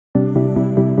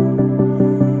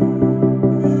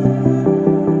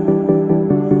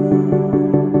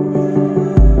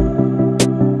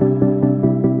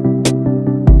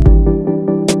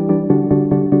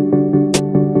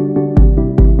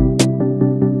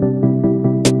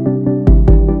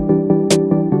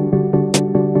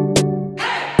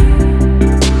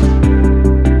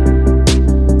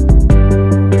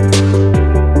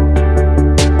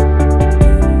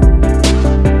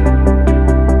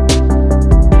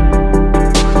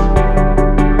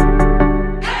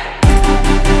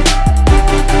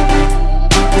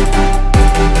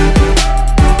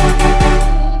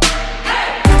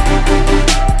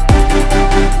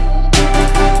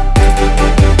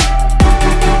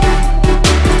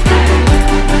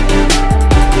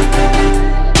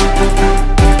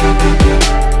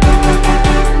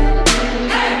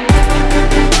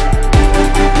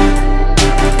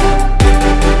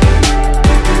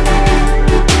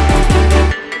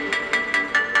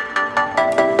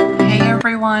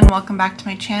everyone, welcome back to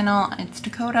my channel. It's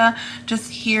Dakota,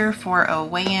 just here for a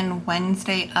weigh-in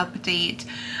Wednesday update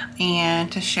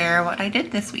and to share what I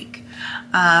did this week.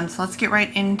 So let's get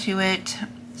right into it.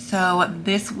 So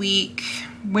this week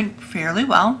went fairly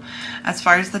well. As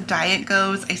far as the diet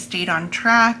goes, I stayed on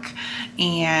track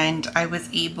and I was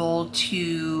able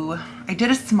to, I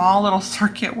did a small little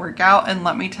circuit workout, and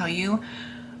let me tell you,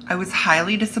 I was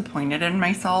highly disappointed in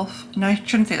myself. No, I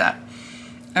shouldn't say that.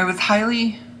 I was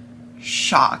highly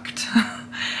shocked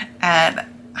at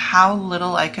how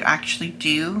little I could actually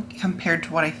do compared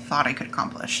to what I thought I could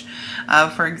accomplish.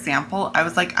 For example, I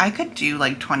was like, I could do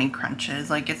like 20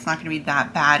 crunches. Like, it's not going to be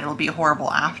that bad. It'll be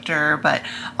horrible after, but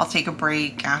I'll take a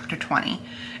break after 20.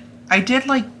 I did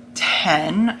like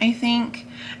 10, I think,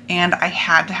 and I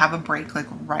had to have a break like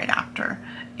right after.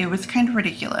 It was kind of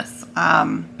ridiculous.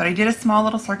 But I did a small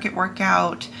little circuit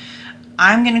workout.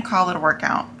 I'm going to call it a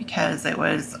workout because it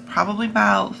was probably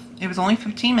about, it was only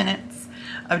 15 minutes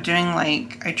of doing,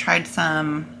 like, I tried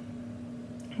some,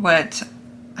 I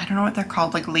don't know what they're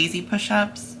called, like lazy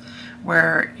push-ups,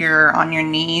 where you're on your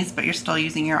knees but you're still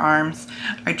using your arms.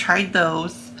 I tried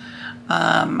those,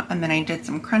 and then I did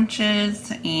some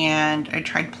crunches, and I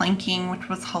tried planking, which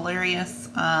was hilarious,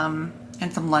 and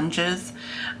some lunges.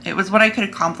 It was what I could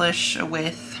accomplish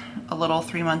with a little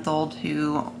 3-month-old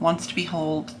who wants to be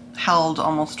held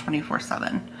almost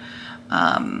 24/7.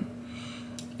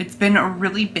 It's been a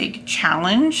really big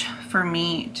challenge for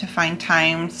me to find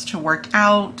times to work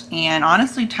out, and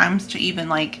honestly times to even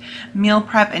like meal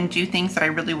prep and do things that I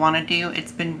really want to do.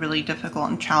 It's been really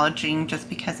difficult and challenging just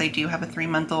because I do have a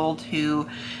 3-month-old who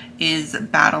is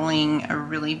battling a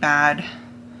really bad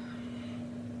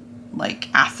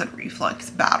like acid reflux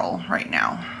battle right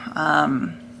now.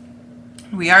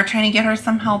 We are trying to get her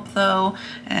some help though,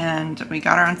 and we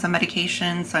got her on some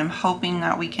medication, so I'm hoping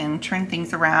that we can turn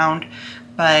things around,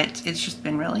 but it's just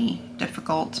been really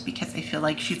difficult because I feel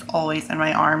like she's always in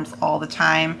my arms all the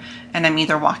time, and I'm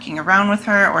either walking around with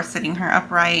her or sitting her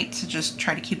upright to just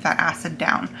try to keep that acid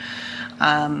down.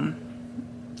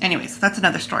 Anyways, that's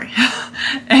another story.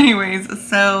 Anyways,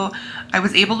 so I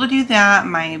was able to do that.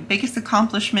 My biggest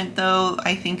accomplishment though,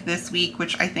 I think this week,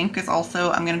 which I think is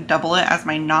also, I'm going to double it as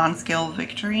my non-scale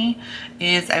victory,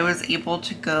 is I was able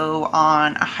to go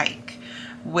on a hike,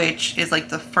 which is like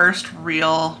the first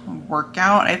real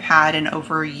workout I've had in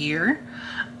over a year.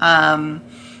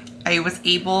 I was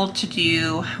able to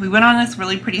do, we went on this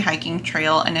really pretty hiking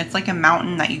trail, and it's like a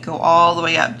mountain that you go all the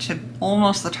way up to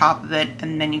almost the top of it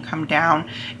and then you come down.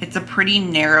 It's a pretty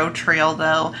narrow trail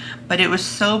though, but it was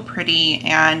so pretty,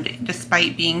 and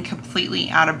despite being completely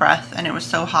out of breath, and it was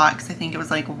so hot because I think it was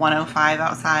like 105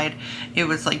 outside, it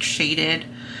was like shaded,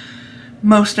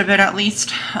 most of it at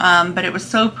least, but it was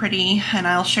so pretty, and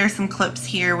I'll share some clips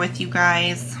here with you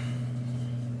guys.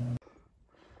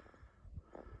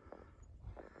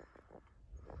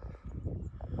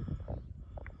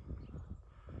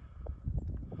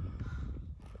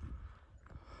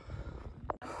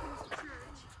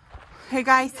 Hey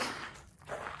guys,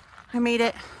 I made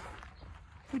it.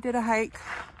 We did a hike.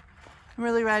 I'm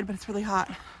really red, but it's really hot.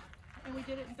 And we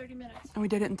did it in 30 minutes. And we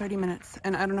did it in 30 minutes.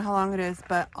 And I don't know how long it is,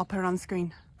 but I'll put it on the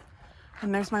screen.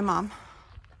 And there's my mom.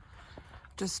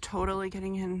 Just totally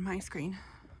getting in my screen.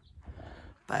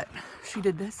 But she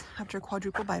did this after a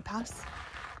quadruple bypass.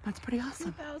 That's pretty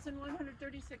awesome.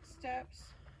 2,136 steps,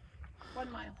 1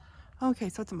 mile. Okay,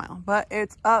 so it's a mile, but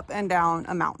it's up and down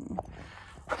a mountain.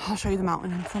 I'll show you the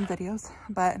mountain in some videos,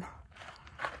 but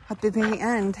at the very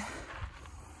end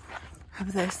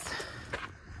of this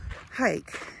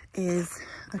hike is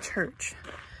a church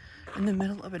in the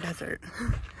middle of a desert.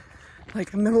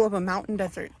 Like the middle of a mountain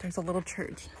desert, there's a little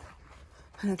church,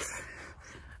 and it's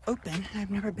open, and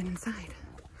I've never been inside.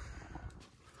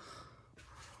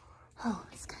 Oh,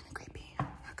 it's kind of creepy, I'm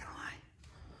not gonna lie.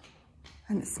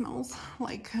 And it smells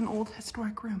like an old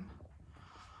historic room.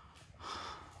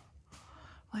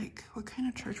 Like, what kind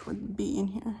of church would be in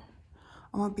here?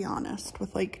 I'm gonna be honest,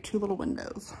 with like 2 little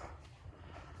windows.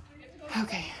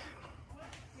 Okay.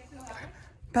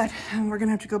 But we're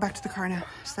gonna have to go back to the car now.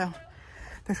 So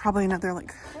there's probably another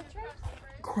like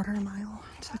quarter mile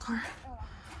to the car.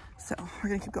 So we're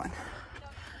gonna keep going.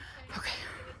 Okay.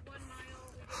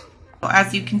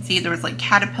 As you can see, there was like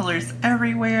caterpillars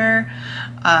everywhere.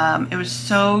 It was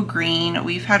so green.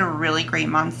 We've had a really great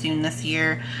monsoon this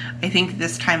year. I think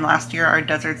this time last year our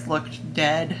deserts looked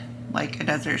dead, like a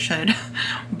desert should.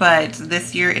 But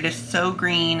this year it is so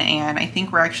green, and I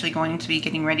think we're actually going to be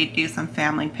getting ready to do some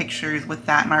family pictures with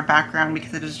that in our background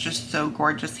because it is just so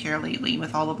gorgeous here lately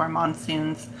with all of our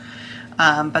monsoons.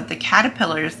 But the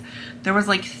caterpillars, there was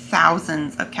like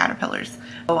thousands of caterpillars.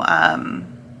 So,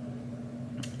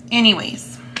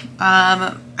 anyways,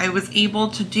 I was able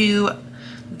to do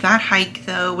that hike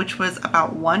though, which was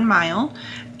about 1 mile.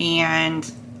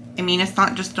 And I mean, it's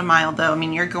not just a mile though. I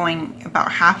mean, you're going about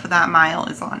half of that mile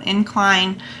is on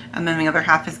incline, and then the other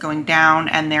half is going down,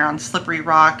 and they're on slippery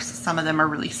rocks. Some of them are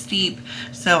really steep.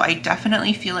 So I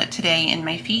definitely feel it today in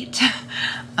my feet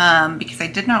because I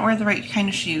did not wear the right kind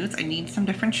of shoes. I need some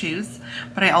different shoes,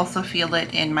 but I also feel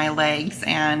it in my legs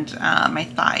and my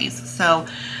thighs. So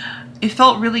it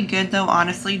felt really good though,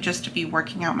 honestly, just to be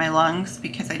working out my lungs,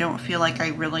 because I don't feel like I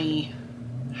really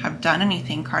have done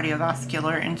anything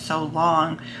cardiovascular in so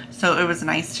long. So it was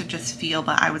nice to just feel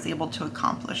that I was able to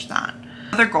accomplish that.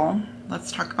 Other goal,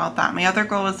 let's talk about that. My other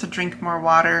goal is to drink more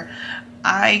water.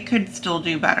 I could still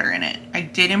do better in it. I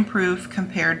did improve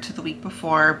compared to the week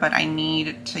before, but I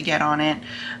need to get on it.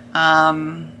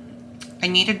 I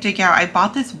need to dig out, I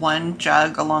bought this one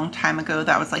jug a long time ago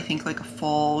that was I think like a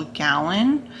full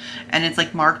gallon, and it's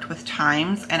like marked with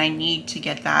times, and I need to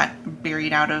get that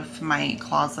buried out of my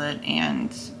closet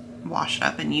and wash it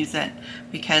up and use it,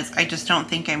 because I just don't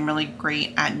think I'm really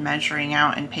great at measuring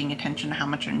out and paying attention to how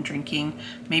much I'm drinking.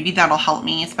 Maybe that'll help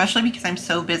me, especially because I'm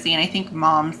so busy, and I think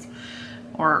moms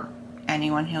or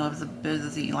anyone who lives a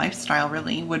busy lifestyle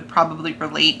really would probably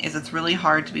relate, is it's really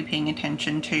hard to be paying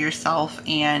attention to yourself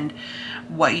and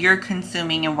what you're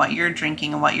consuming and what you're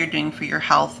drinking and what you're doing for your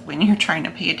health when you're trying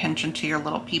to pay attention to your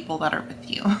little people that are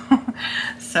with you.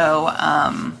 So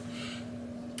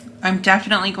I'm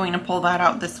definitely going to pull that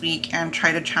out this week and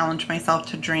try to challenge myself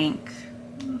to drink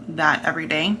that every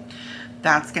day.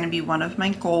 That's going to be one of my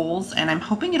goals, and I'm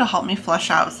hoping it'll help me flush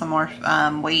out some more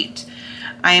weight.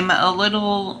 I'm a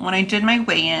little, when I did my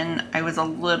weigh-in, I was a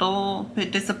little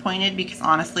bit disappointed because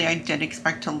honestly I did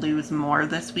expect to lose more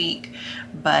this week,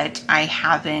 but I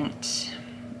haven't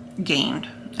gained,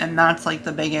 and that's like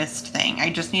the biggest thing.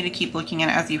 I just need to keep looking at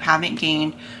it as you haven't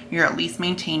gained, you're at least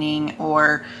maintaining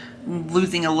or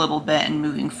losing a little bit and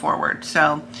moving forward.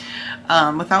 So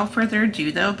without further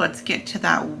ado though, let's get to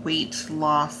that weight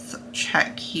loss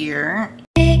check here.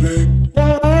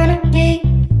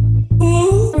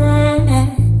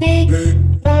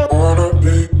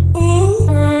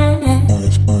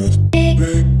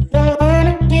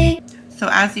 So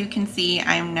as you can see,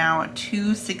 I'm now at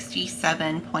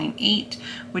 267.8,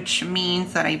 which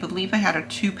means that I believe I had a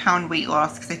 2-pound weight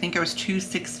loss, because I think I was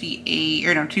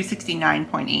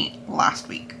 269.8 last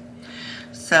week.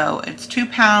 So it's 2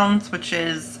 pounds, which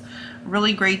is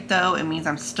really great though. It means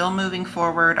I'm still moving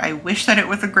forward. I wish that it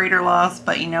was a greater loss,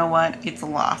 but you know what? It's a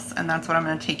loss, and that's what I'm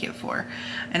going to take it for.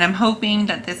 And I'm hoping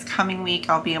that this coming week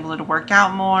I'll be able to work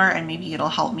out more, and maybe it'll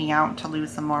help me out to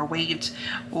lose some more weight,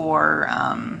 or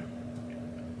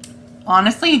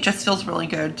honestly, it just feels really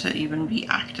good to even be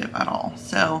active at all.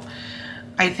 So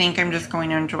I think I'm just going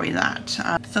to enjoy that.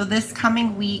 So this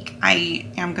coming week, I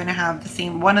am going to have the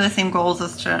same, one of the same goals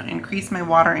is to increase my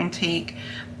water intake.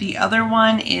 The other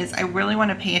one is I really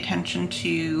want to pay attention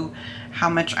to how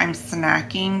much I'm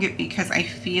snacking, because I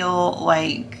feel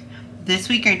like this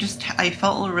week I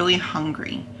felt really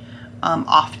hungry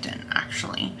often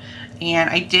actually. And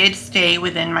I did stay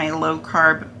within my low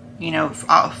carb, you know,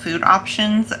 food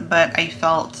options, but I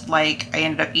felt like I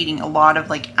ended up eating a lot of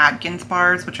like Atkins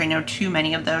bars, which I know too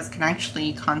many of those can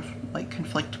actually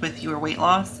conflict with your weight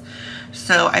loss.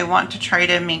 So I want to try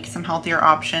to make some healthier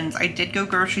options. I did go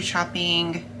grocery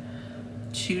shopping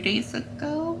 2 days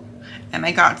ago, and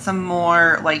I got some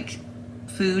more like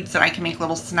foods that I can make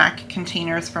little snack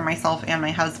containers for myself and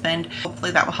my husband.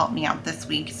 Hopefully that will help me out this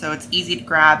week, so it's easy to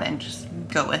grab and just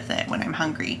go with it when I'm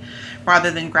hungry, rather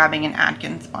than grabbing an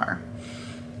Atkins bar,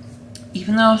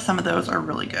 even though some of those are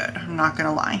really good, I'm not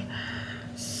gonna lie.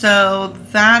 So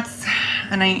that's,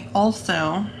 and I want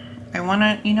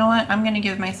to, you know what, I'm gonna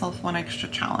give myself one extra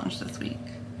challenge this week.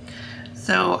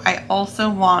 So I also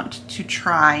want to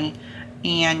try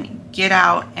and get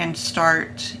out and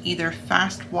start either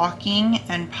fast walking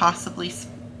and possibly a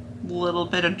little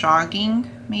bit of jogging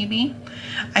maybe.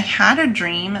 I had a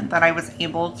dream that I was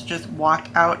able to just walk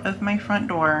out of my front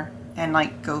door and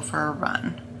like go for a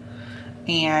run.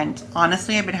 And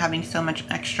honestly, I've been having so much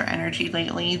extra energy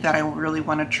lately that I really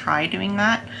want to try doing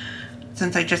that.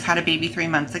 Since I just had a baby 3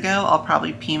 months ago, I'll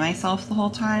probably pee myself the whole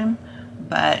time,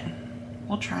 but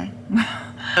we'll try.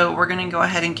 So we're going to go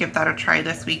ahead and give that a try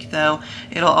this week though.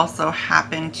 It'll also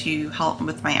happen to help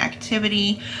with my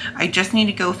activity. I just need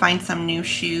to go find some new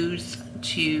shoes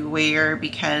to wear,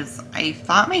 because I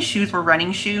thought my shoes were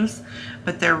running shoes,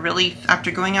 but they're really,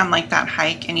 after going on like that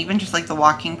hike and even just like the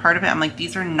walking part of it, I'm like,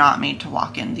 these are not made to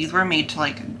walk in. These were made to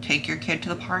like take your kid to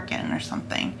the park in or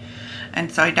something.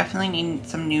 And so I definitely need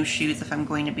some new shoes if I'm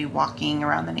going to be walking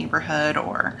around the neighborhood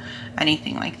or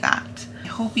anything like that. I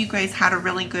hope you guys had a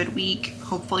really good week.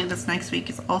 Hopefully this next week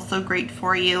is also great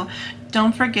for you.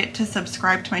 Don't forget to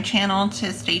subscribe to my channel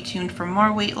to stay tuned for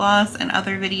more weight loss and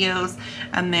other videos,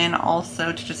 and then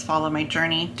also to just follow my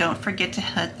journey. Don't forget to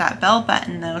hit that bell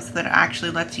button though, so that it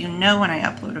actually lets you know when I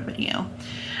upload a video.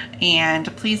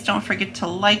 And please don't forget to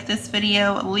like this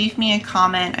video, leave me a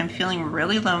comment. I'm feeling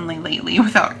really lonely lately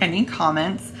without any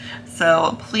comments.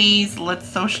 So please, let's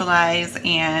socialize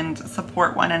and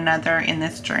support one another in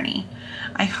this journey.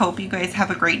 I hope you guys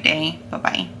have a great day.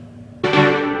 Bye-bye.